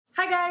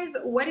Hi guys,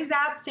 what is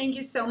up? Thank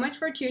you so much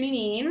for tuning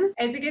in.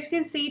 As you guys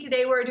can see,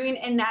 today we're doing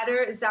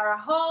another Zara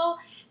haul.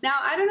 Now,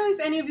 I don't know if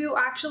any of you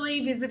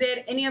actually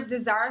visited any of the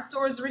Zara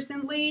stores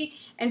recently,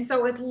 and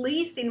so at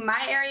least in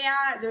my area,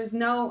 there's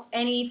no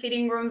any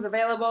fitting rooms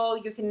available.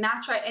 You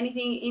cannot try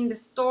anything in the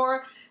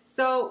store.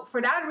 So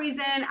for that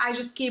reason, I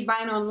just keep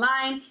buying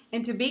online.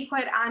 And to be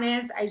quite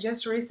honest, I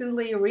just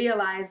recently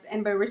realized,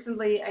 and by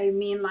recently I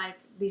mean like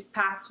this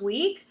past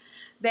week,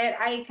 that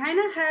I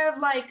kind of have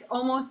like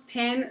almost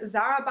 10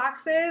 Zara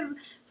boxes.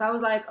 So I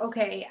was like,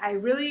 okay, I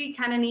really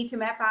kind of need to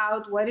map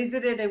out what is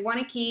it that I want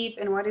to keep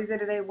and what is it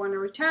that I want to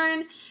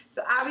return.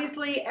 So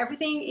obviously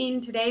everything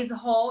in today's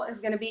haul is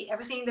going to be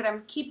everything that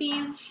I'm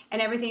keeping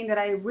and everything that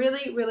I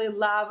really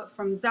love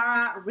from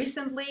Zara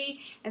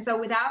recently. And so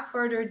without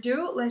further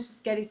ado, let's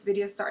just get this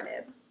video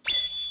started.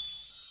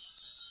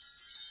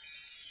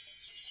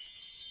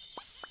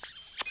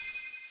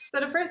 So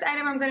the first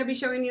item I'm going to be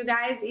showing you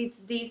guys, it's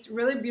these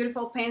really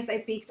beautiful pants I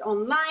picked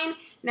online.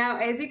 Now,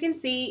 as you can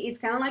see, it's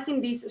kind of like in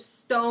these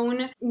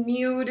stone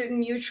nude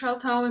neutral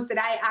tones that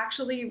I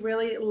actually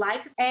really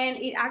like. And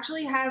it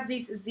actually has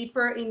this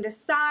zipper in the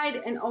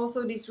side and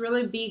also this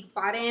really big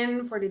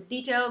button for the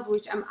details,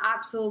 which I'm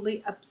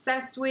absolutely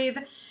obsessed with.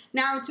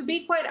 Now, to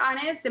be quite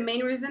honest, the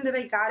main reason that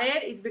I got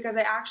it is because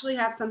I actually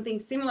have something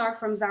similar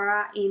from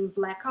Zara in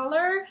black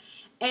color.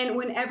 And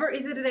whenever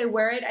is it that I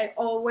wear it, I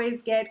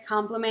always get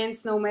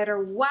compliments no matter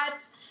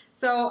what.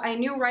 So I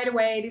knew right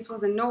away this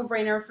was a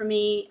no-brainer for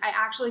me. I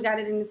actually got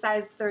it in the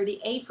size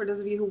 38 for those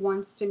of you who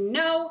wants to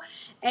know.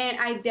 And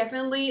I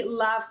definitely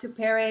love to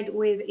pair it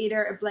with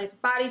either a black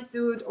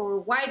bodysuit or a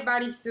white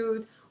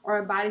bodysuit or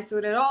a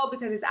bodysuit at all,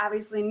 because it's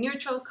obviously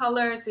neutral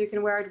color, so you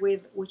can wear it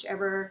with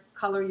whichever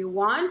color you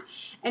want.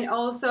 And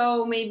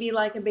also maybe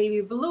like a baby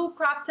blue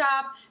crop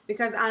top,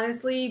 because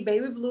honestly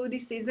baby blue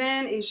this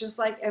season is just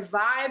like a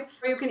vibe.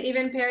 Or you can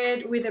even pair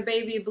it with a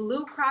baby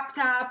blue crop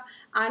top.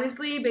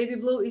 Honestly, baby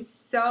blue is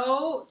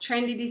so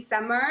trendy this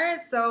summer,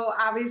 so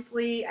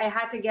obviously I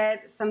had to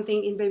get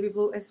something in baby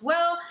blue as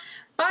well.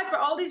 But for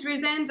all these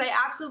reasons, I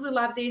absolutely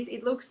love this.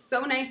 It looks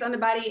so nice on the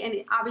body,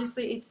 and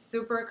obviously it's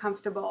super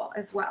comfortable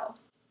as well.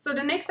 So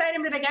the next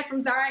item that I get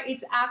from Zara,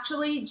 it's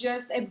actually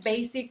just a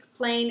basic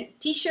plain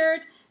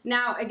t-shirt.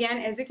 Now again,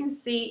 as you can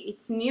see,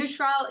 it's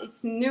neutral,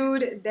 it's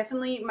nude,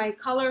 definitely my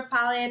color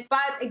palette.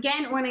 But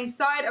again, when I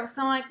saw it, I was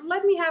kind of like,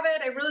 let me have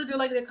it. I really do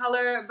like the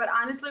color, but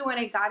honestly, when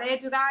I got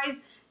it, you guys,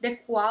 the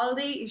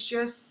quality is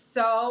just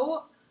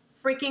so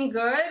freaking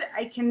good.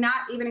 I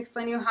cannot even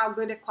explain to you how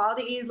good the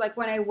quality is. Like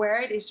when I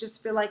wear it, it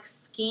just feel like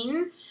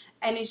skin,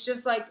 and it's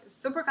just like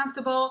super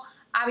comfortable.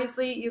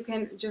 Obviously, you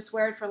can just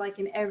wear it for like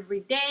an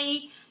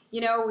everyday, you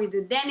know, with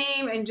the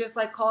denim and just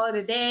like call it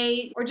a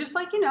day, or just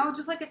like, you know,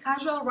 just like a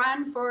casual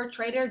run for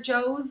Trader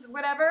Joe's,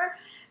 whatever.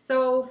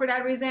 So for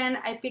that reason,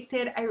 I picked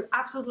it. I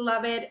absolutely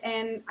love it,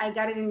 and I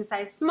got it in a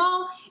size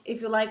small. If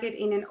you like it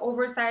in an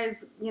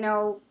oversized, you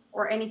know,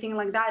 or anything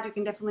like that, you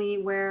can definitely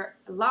wear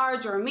a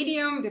large or a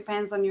medium,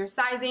 depends on your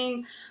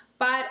sizing.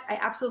 But I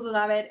absolutely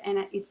love it,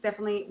 and it's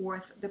definitely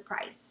worth the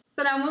price.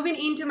 So now moving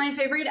into my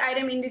favorite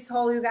item in this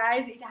haul, you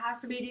guys, it has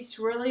to be this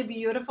really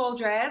beautiful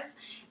dress.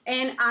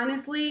 And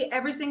honestly,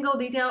 every single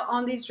detail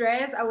on this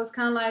dress, I was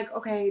kind of like,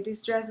 okay,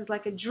 this dress is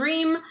like a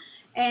dream.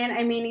 And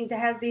I mean, it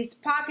has these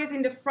pockets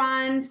in the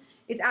front.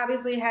 It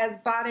obviously has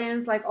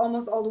buttons like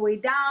almost all the way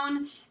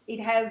down. It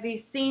has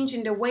this cinch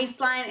in the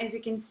waistline, as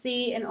you can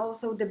see, and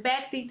also the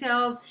back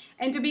details.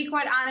 And to be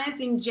quite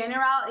honest, in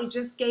general, it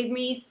just gave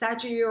me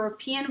such a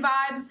European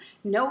vibes,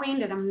 knowing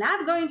that I'm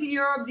not going to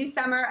Europe this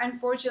summer,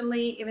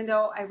 unfortunately, even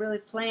though I really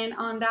plan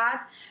on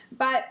that.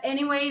 But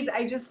anyways,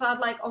 I just thought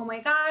like, oh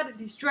my God,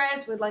 this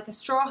dress with like a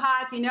straw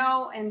hat, you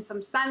know, and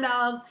some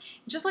sandals,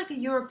 just like a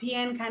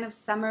European kind of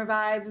summer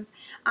vibes.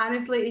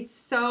 Honestly, it's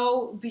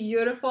so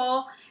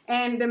beautiful.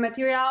 And the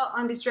material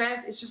on this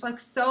dress is just like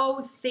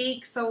so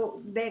thick,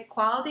 so the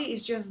quality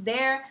is just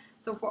there.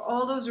 So for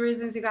all those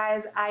reasons, you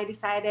guys, I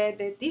decided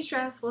that this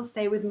dress will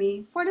stay with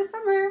me for the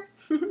summer.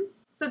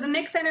 So the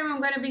next item I'm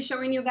going to be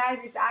showing you guys,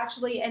 it's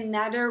actually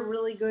another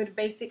really good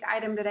basic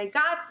item that I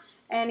got.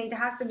 And it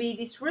has to be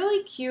this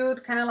really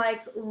cute kind of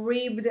like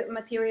ribbed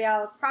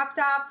material crop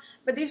top.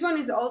 But this one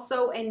is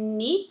also a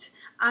knit,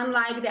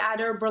 unlike the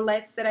other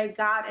bralettes that I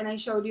got and I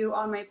showed you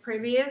on my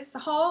previous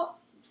haul.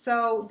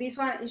 So this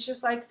one is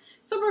just like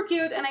super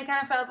cute, and I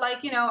kind of felt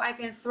like, you know, I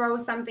can throw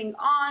something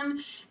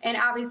on, and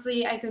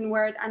obviously I can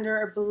wear it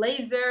under a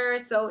blazer.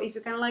 So if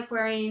you're kind of like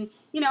wearing,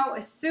 you know,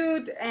 a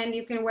suit, and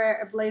you can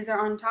wear a blazer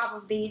on top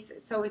of these,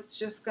 so it's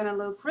just gonna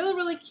look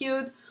really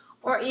cute.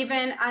 Or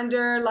even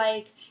under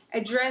like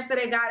a dress that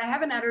I got. I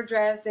have another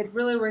dress that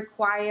really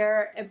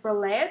require a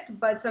bralette,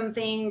 but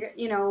something,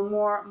 you know,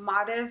 more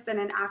modest than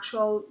an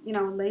actual, you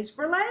know, lace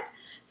bralette.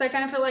 So I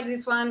kind of feel like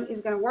this one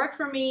is gonna work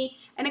for me.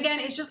 And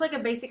again, it's just like a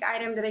basic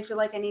item that I feel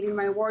like I need in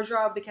my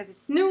wardrobe because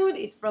it's nude,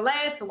 it's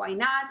bralette, so why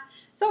not?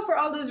 So for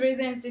all those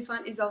reasons, this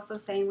one is also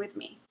staying with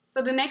me.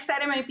 So the next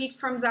item I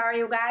picked from Zara,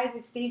 you guys,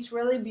 it's this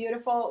really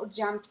beautiful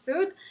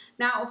jumpsuit.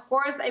 Now, of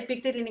course, I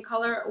picked it in the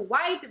color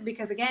white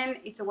because, again,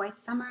 it's a white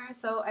summer,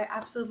 so I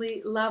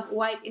absolutely love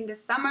white in the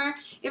summer,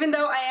 even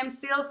though I am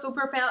still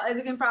super pale, as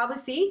you can probably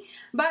see.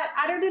 But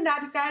other than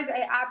that, you guys,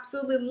 I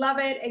absolutely love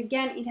it.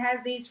 Again, it has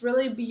these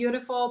really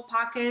beautiful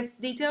pocket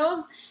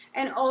details,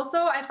 and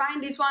also I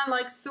find this one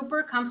like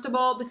super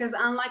comfortable because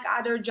unlike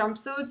other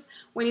jumpsuits,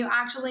 when you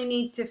actually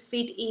need to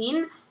fit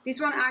in, this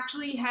one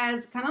actually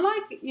has kind of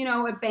like, you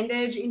know, a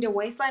bandage in the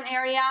waistline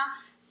area.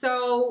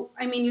 So,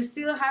 I mean, you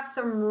still have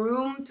some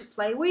room to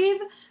play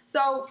with.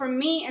 So for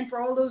me and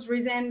for all those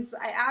reasons,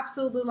 I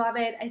absolutely love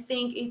it. I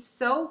think it's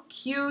so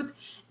cute,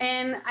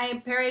 and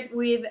I pair it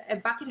with a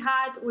bucket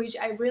hat, which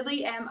I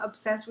really am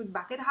obsessed with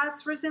bucket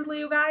hats recently,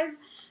 you guys.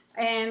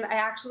 And I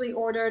actually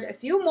ordered a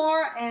few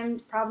more,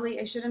 and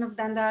probably I shouldn't have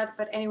done that,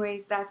 but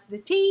anyways, that's the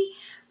tea.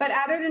 But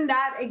other than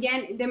that,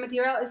 again, the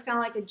material is kind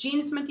of like a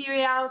jeans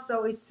material,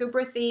 so it's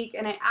super thick,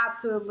 and I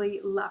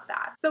absolutely love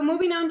that. So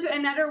moving on to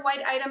another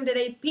white item that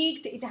I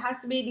picked, it has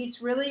to be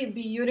these really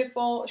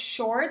beautiful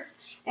shorts.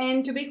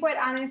 And to be quite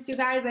honest, you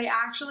guys, I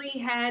actually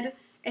had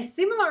a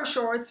similar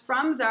shorts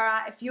from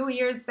Zara a few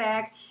years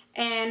back,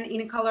 and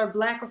in color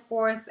black, of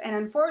course, and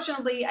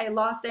unfortunately I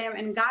lost them,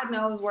 and God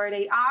knows where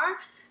they are.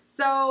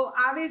 So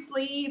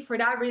obviously for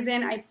that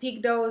reason I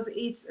picked those.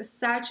 It's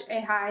such a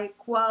high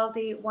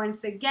quality.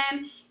 Once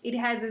again, it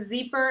has a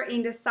zipper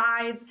in the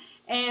sides,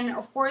 and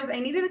of course I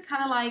needed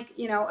kind of like,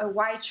 you know, a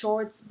white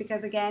shorts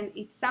because again,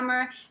 it's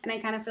summer, and I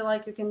kind of feel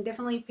like you can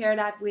definitely pair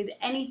that with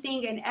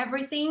anything and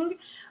everything.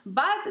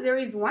 But there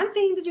is one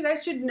thing that you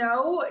guys should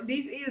know.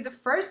 This is the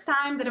first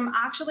time that I'm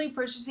actually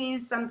purchasing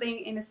something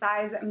in a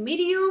size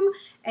medium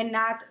and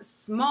not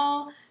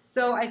small.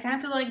 So I kind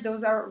of feel like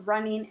those are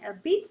running a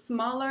bit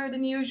smaller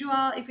than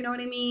usual, if you know what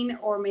I mean,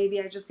 or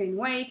maybe I just gained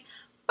weight.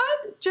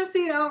 But just so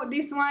you know,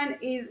 this one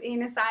is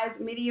in a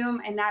size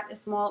medium and not a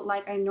small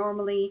like I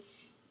normally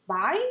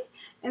buy.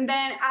 And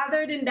then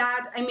other than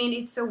that, I mean,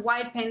 it's a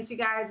white pants, you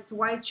guys, it's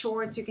white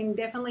shorts. You can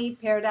definitely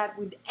pair that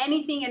with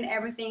anything and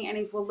everything, and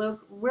it will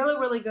look really,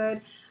 really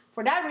good.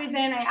 For that reason,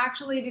 I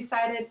actually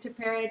decided to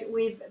pair it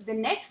with the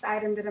next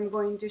item that I'm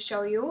going to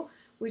show you,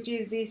 which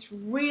is this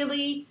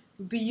really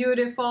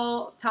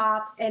beautiful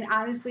top. And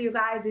honestly, you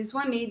guys, this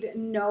one needs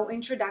no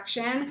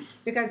introduction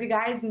because you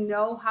guys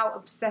know how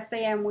obsessed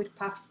I am with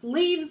puff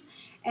sleeves,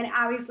 and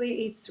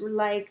obviously it's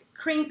like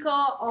crinkle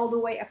all the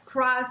way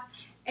across.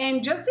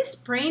 And just this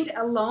print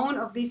alone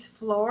of this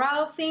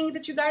floral thing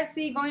that you guys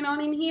see going on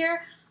in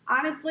here,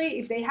 honestly,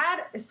 if they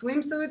had a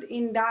swimsuit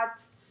in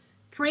that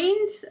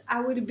print, I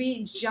would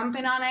be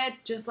jumping on it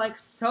just like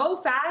so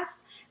fast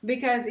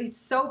because it's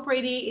so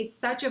pretty, it's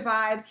such a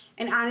vibe.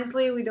 And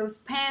honestly, with those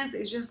pants,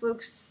 it just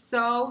looks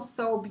so,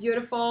 so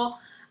beautiful.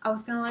 I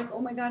was kind of like,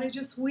 oh my god, I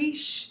just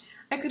wish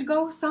I could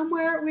go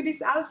somewhere with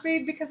this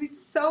outfit because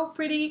it's so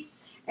pretty.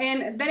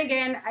 And then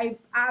again, I'm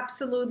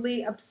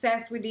absolutely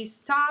obsessed with this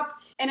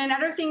top. And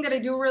another thing that I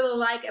do really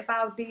like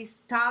about this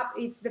top,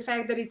 it's the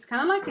fact that it's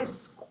kind of like a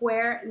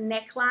square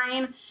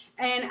neckline.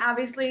 And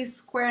obviously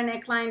square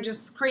neckline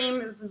just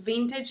screams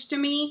vintage to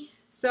me.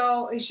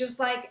 So it's just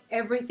like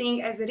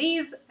everything as it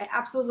is. I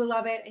absolutely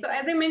love it. So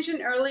as I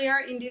mentioned earlier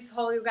in this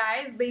haul, you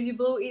guys, baby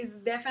blue is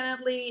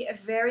definitely a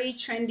very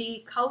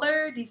trendy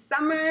color this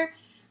summer.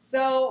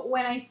 So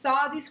when I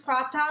saw this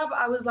crop top,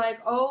 I was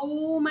like,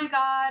 oh my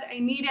god, I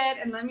need it.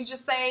 And let me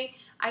just say,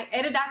 I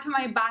added that to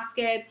my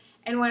basket.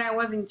 And when I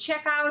was in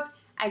checkout,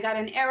 I got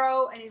an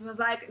arrow and it was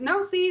like,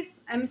 no sis,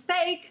 a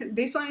mistake.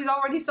 This one is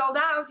already sold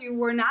out. You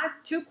were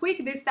not too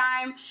quick this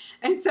time.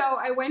 And so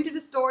I went to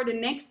the store the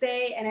next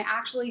day and I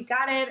actually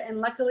got it.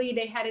 And luckily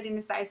they had it in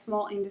a size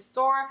small in the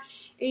store.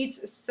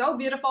 It's so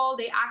beautiful.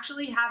 They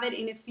actually have it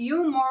in a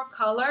few more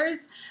colors,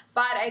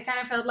 but I kind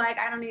of felt like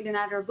I don't need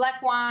another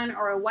black one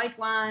or a white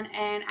one,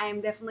 and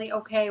I'm definitely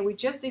okay with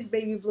just this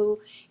baby blue.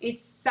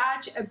 It's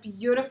such a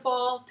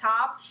beautiful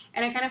top,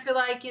 and I kind of feel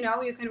like, you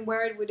know, you can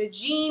wear it with a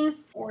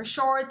jeans or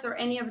shorts or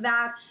any of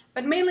that,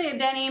 but mainly a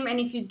denim. And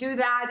if you do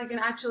that, you can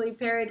actually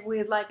pair it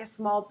with like a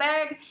small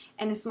bag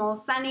and a small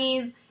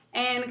sunnies,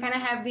 and kind of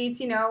have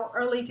these, you know,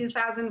 early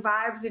 2000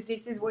 vibes if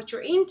this is what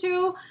you're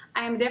into.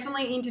 I am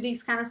definitely into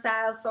this kind of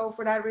style, so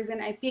for that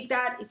reason I picked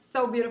that. It's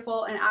so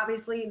beautiful, and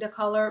obviously the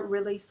color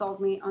really sold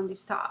me on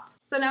this top.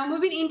 So now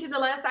moving into the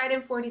last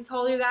item for this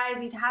haul, you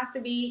guys, it has to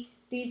be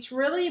this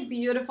really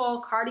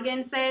beautiful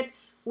cardigan set,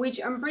 which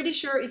I'm pretty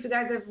sure if you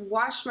guys have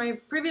watched my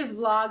previous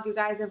vlog, you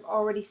guys have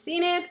already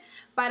seen it,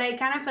 but I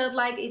kind of felt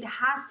like it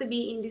has to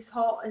be in this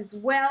haul as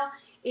well.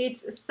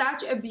 It's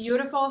such a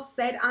beautiful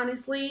set,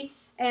 honestly.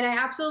 And I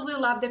absolutely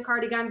love the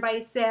cardigan by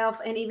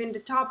itself and even the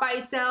top by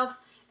itself,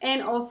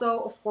 and also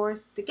of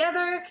course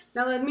together.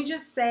 Now let me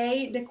just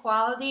say, the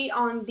quality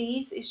on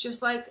these is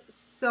just like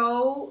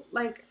so,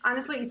 like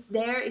honestly it's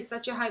there, it's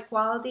such a high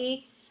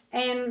quality,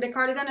 and the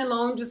cardigan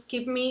alone just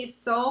keep me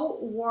so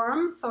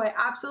warm, so I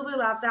absolutely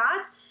love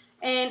that.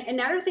 And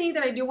another thing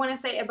that I do want to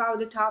say about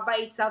the top by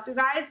itself, you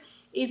guys,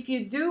 if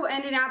you do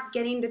ended up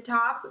getting the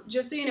top,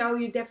 just so you know,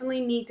 you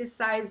definitely need to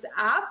size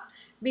up,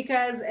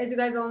 because as you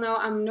guys all know,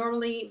 I'm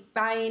normally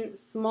buying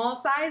small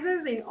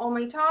sizes in all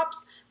my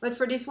tops, but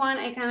for this one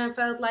I kind of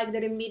felt like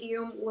that a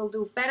medium will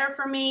do better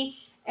for me.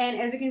 And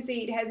as you can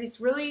see, it has this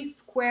really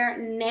square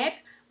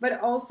neck, but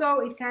also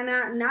it kind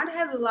of not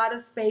has a lot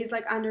of space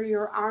like under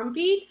your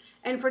armpit,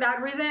 and for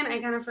that reason I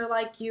kind of feel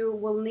like you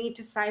will need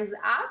to size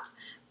up.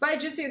 But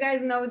just so you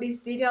guys know this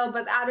detail,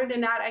 but other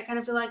than that, I kind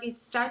of feel like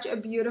it's such a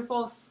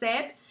beautiful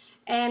set,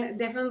 and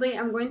definitely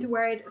I'm going to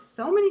wear it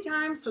so many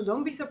times, so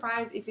don't be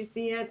surprised if you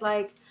see it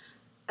like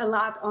a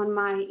lot on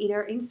my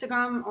either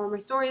Instagram or my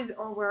stories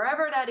or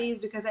wherever that is,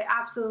 because I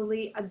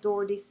absolutely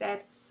adore this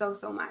set so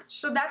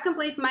much. So that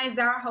completes my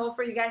Zara haul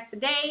for you guys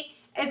today.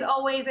 As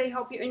always, I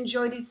hope you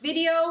enjoyed this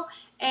video,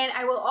 and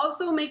I will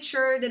also make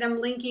sure that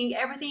I'm linking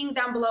everything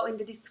down below in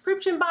the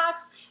description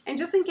box, and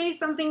just in case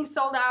something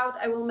sold out,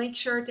 I will make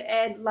sure to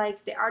add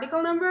like the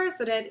article number,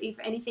 so that if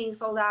anything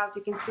sold out,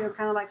 you can still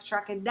kind of like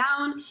track it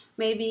down,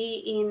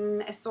 maybe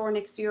in a store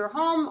next to your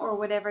home or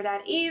whatever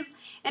that is.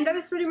 And that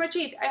is pretty much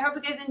it. I hope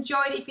you guys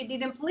enjoyed. If you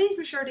didn't, please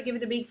be sure to give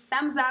it a big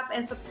thumbs up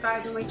and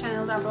subscribe to my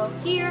channel down below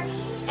here,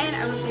 and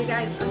I will see you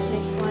guys on the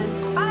next one.